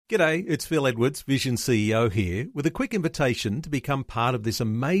G'day, it's Phil Edwards, Vision CEO here, with a quick invitation to become part of this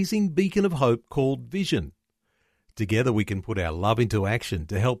amazing beacon of hope called Vision. Together we can put our love into action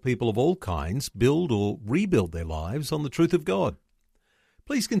to help people of all kinds build or rebuild their lives on the truth of God.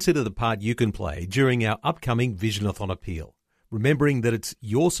 Please consider the part you can play during our upcoming Visionathon appeal, remembering that it's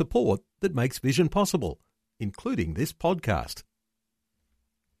your support that makes Vision possible, including this podcast.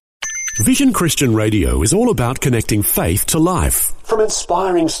 Vision Christian Radio is all about connecting faith to life. From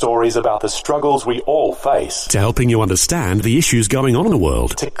inspiring stories about the struggles we all face, to helping you understand the issues going on in the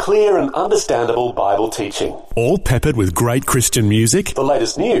world, to clear and understandable Bible teaching. All peppered with great Christian music, the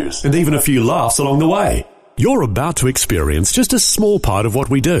latest news, and even a few laughs along the way. You're about to experience just a small part of what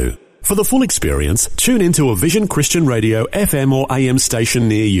we do. For the full experience, tune into a Vision Christian Radio FM or AM station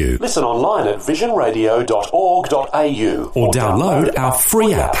near you. Listen online at visionradio.org.au or download our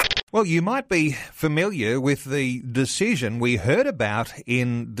free app. Well, you might be familiar with the decision we heard about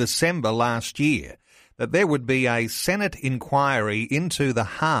in December last year, that there would be a Senate inquiry into the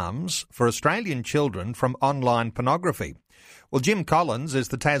harms for Australian children from online pornography. Well, Jim Collins is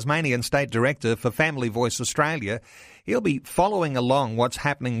the Tasmanian State Director for Family Voice Australia. He'll be following along what's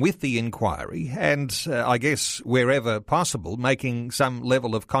happening with the inquiry and, I guess, wherever possible, making some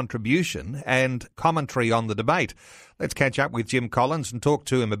level of contribution and commentary on the debate. Let's catch up with Jim Collins and talk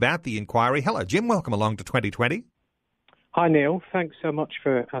to him about the inquiry. Hello, Jim. Welcome along to 2020. Hi, Neil. Thanks so much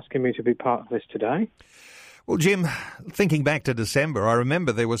for asking me to be part of this today. Well, Jim, thinking back to December, I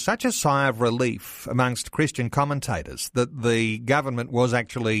remember there was such a sigh of relief amongst Christian commentators that the government was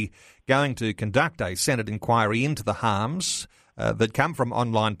actually going to conduct a Senate inquiry into the harms that come from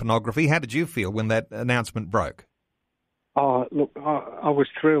online pornography. How did you feel when that announcement broke? Look, I was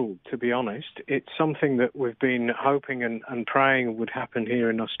thrilled, to be honest. It's something that we've been hoping and praying would happen here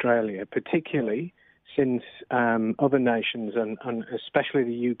in Australia, particularly since other nations and especially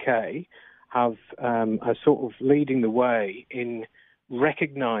the UK are sort of leading the way in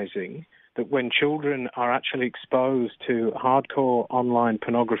recognising that when children are actually exposed to hardcore online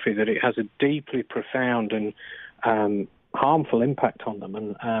pornography, that it has a deeply profound and harmful impact on them.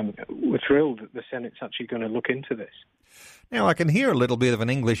 And we're thrilled that the Senate's actually going to look into this. Now, I can hear a little bit of an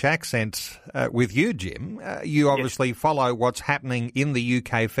English accent with you, Jim. You obviously follow what's happening in the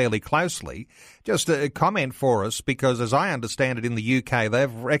UK fairly closely. Just a comment for us, because as I understand it in the UK,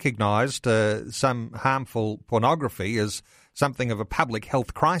 they've recognised some harmful pornography as something of a public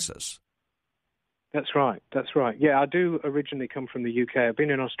health crisis. That's right. Yeah, I do originally come from the UK. I've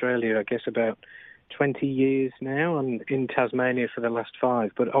been in Australia, I guess, about 20 years now, and in Tasmania for the last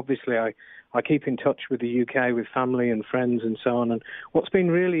 5. But obviously I keep in touch with the UK, with family and friends and so on. And what's been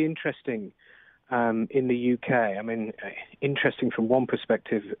really interesting in the UK, I mean, interesting from one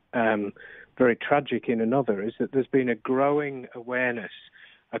perspective, very tragic in another, is that there's been a growing awareness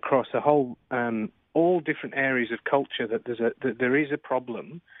across a whole, all different areas of culture that there is a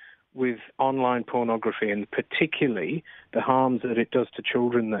problem with online pornography, and particularly the harms that it does to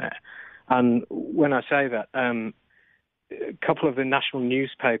children there. And when I say that, a couple of the national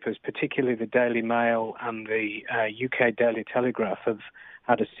newspapers, particularly the Daily Mail and the UK Daily Telegraph, have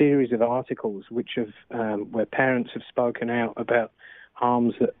had a series of articles which have where parents have spoken out about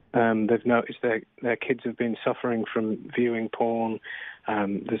harms that they've noticed their kids have been suffering from viewing porn.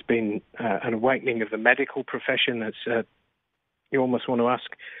 There's been an awakening of the medical profession. That's you almost want to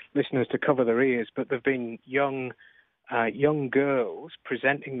ask listeners to cover their ears, but there've been young girls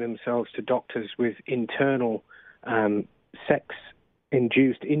presenting themselves to doctors with internal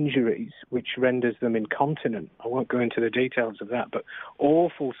sex-induced injuries, which renders them incontinent. I won't go into the details of that, but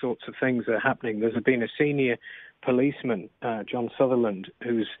awful sorts of things are happening. There's been a senior policeman, John Sutherland,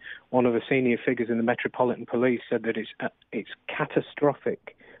 who's one of the senior figures in the Metropolitan Police, said that it's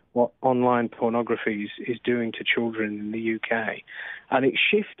catastrophic what online pornography is doing to children in the UK. And it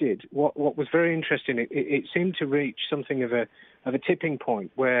shifted. What was very interesting, it seemed to reach something of a tipping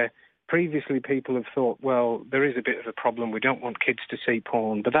point where previously people have thought, well, there is a bit of a problem. We don't want kids to see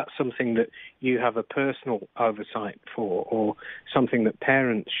porn, but that's something that you have a personal oversight for, or something that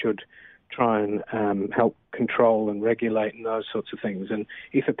parents should try and help control and regulate and those sorts of things. And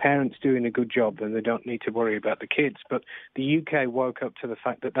if a parent's doing a good job, then they don't need to worry about the kids. But the UK woke up to the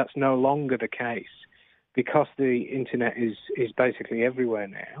fact that that's no longer the case, because the internet is basically everywhere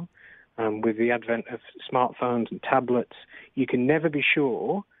now. With the advent of smartphones and tablets, you can never be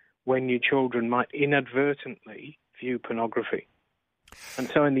sure when your children might inadvertently view pornography. And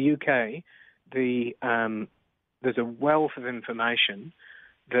so in the UK, there's a wealth of information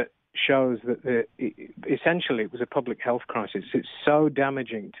that shows that essentially it was a public health crisis. It's so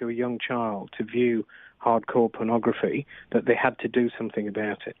damaging to a young child to view hardcore pornography, that they had to do something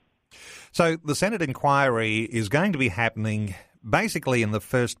about it. So the Senate inquiry is going to be happening basically in the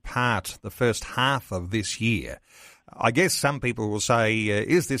first half of this year. I guess some people will say,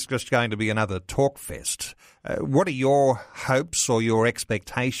 is this just going to be another talk fest? What are your hopes or your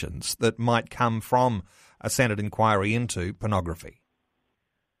expectations that might come from a Senate inquiry into pornography?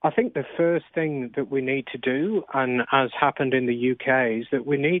 I think the first thing that we need to do, and as happened in the UK, is that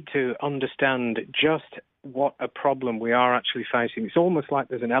we need to understand just what a problem we are actually facing. It's almost like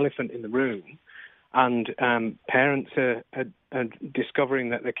there's an elephant in the room, and parents are discovering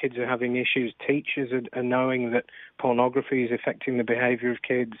that their kids are having issues. Teachers are knowing that pornography is affecting the behaviour of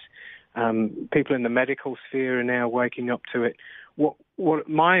kids. People in the medical sphere are now waking up to it. What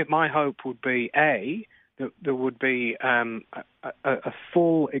my hope would be, A, that there would be a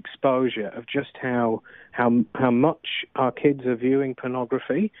full exposure of just how much our kids are viewing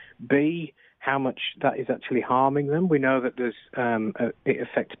pornography. B, how much that is actually harming them. We know that it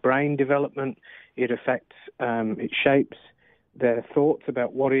affects brain development. It shapes their thoughts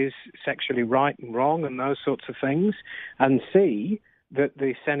about what is sexually right and wrong and those sorts of things. And C, that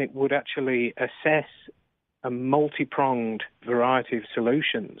the Senate would actually assess a multi-pronged variety of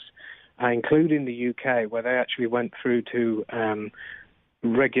solutions, including the UK, where they actually went through to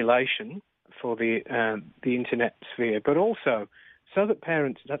regulation for the internet sphere, but also so that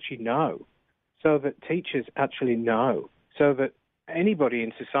parents actually know, so that teachers actually know, so that anybody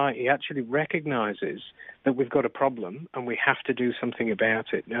in society actually recognises that we've got a problem and we have to do something about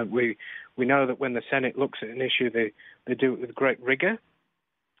it. Now, we know that when the Senate looks at an issue, they do it with great rigour.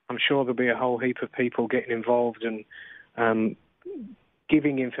 I'm sure there'll be a whole heap of people getting involved and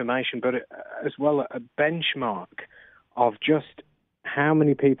giving information, but as well a benchmark of just how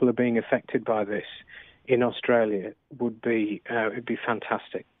many people are being affected by this in Australia would be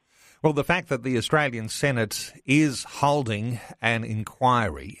fantastic. Well, the fact that the Australian Senate is holding an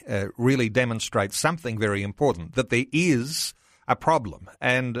inquiry really demonstrates something very important, that there is a problem,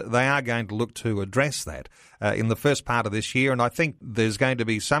 and they are going to look to address that in the first part of this year. And I think there's going to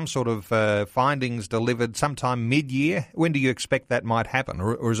be some sort of findings delivered sometime mid-year. When do you expect that might happen,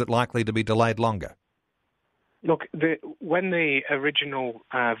 or is it likely to be delayed longer? Look, when the original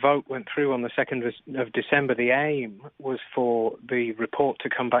vote went through on the 2nd of December, the aim was for the report to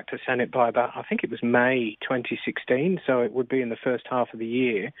come back to Senate by about, I think it was May 2016, so it would be in the first half of the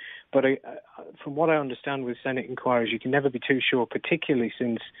year. But from what I understand with Senate inquiries, you can never be too sure, particularly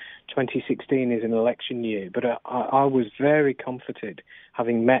since 2016 is an election year. But I was very comforted,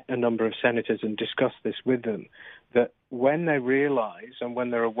 having met a number of senators and discussed this with them, that when they realise and when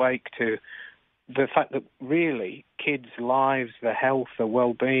they're awake to the fact that really kids' lives, their health, their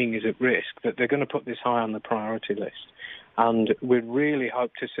well-being is at risk, that they're going to put this high on the priority list. And we really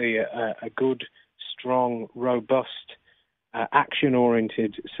hope to see a good, strong, robust,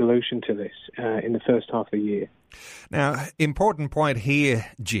 action-oriented solution to this in the first half of the year. Now, important point here,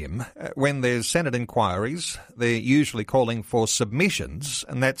 Jim, when there's Senate inquiries, they're usually calling for submissions,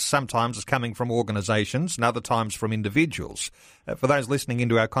 and that sometimes is coming from organisations and other times from individuals. For those listening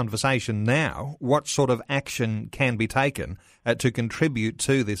into our conversation now, what sort of action can be taken to contribute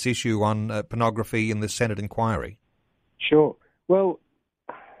to this issue on pornography in the Senate inquiry? Sure. Well,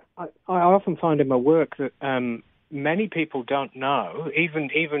 I often find in my work that many people don't know, even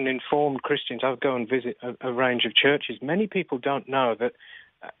informed Christians. I'll go and visit a range of churches. Many people don't know that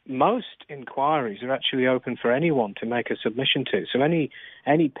most inquiries are actually open for anyone to make a submission to. So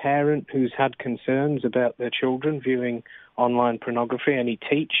any parent who's had concerns about their children viewing online pornography, any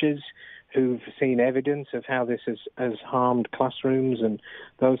teachers who've seen evidence of how this has harmed classrooms and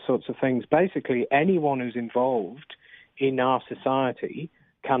those sorts of things, basically anyone who's involved in our society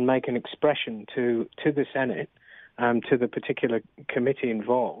can make an expression to the Senate, to the particular committee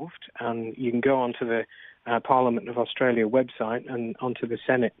involved, and you can go onto the Parliament of Australia website and onto the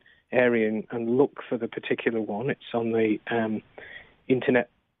Senate area and look for the particular one. It's on the Internet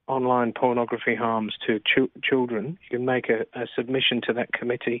Online Pornography Harms to Children. You can make a submission to that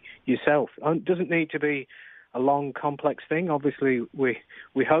committee yourself. It doesn't need to be a long, complex thing. Obviously, we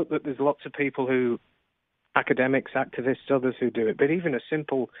hope that there's lots of people who, academics, activists, others who do it, but even a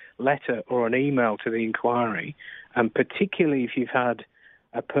simple letter or an email to the inquiry, and particularly if you've had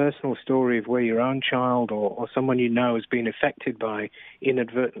a personal story of where your own child or someone you know has been affected by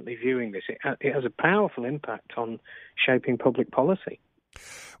inadvertently viewing this, it has a powerful impact on shaping public policy.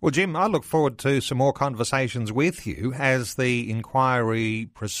 Well, Jim, I look forward to some more conversations with you as the inquiry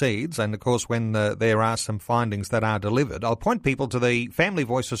proceeds, and of course when there are some findings that are delivered. I'll point people to the Family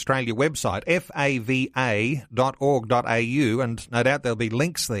Voice Australia website, fava.org.au, and no doubt there'll be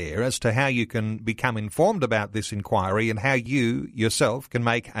links there as to how you can become informed about this inquiry and how you yourself can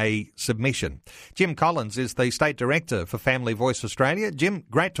make a submission. Jim Collins is the State Director for Family Voice Australia. Jim,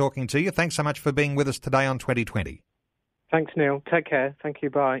 great talking to you. Thanks so much for being with us today on 2020. Thanks, Neil. Take care. Thank you.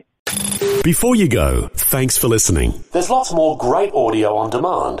 Bye. Before you go, thanks for listening. There's lots more great audio on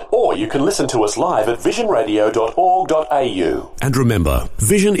demand, or you can listen to us live at visionradio.org.au. And remember,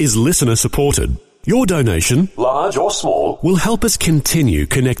 Vision is listener supported. Your donation, large or small, will help us continue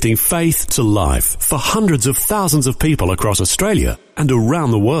connecting faith to life for hundreds of thousands of people across Australia and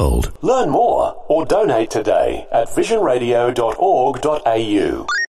around the world. Learn more or donate today at visionradio.org.au.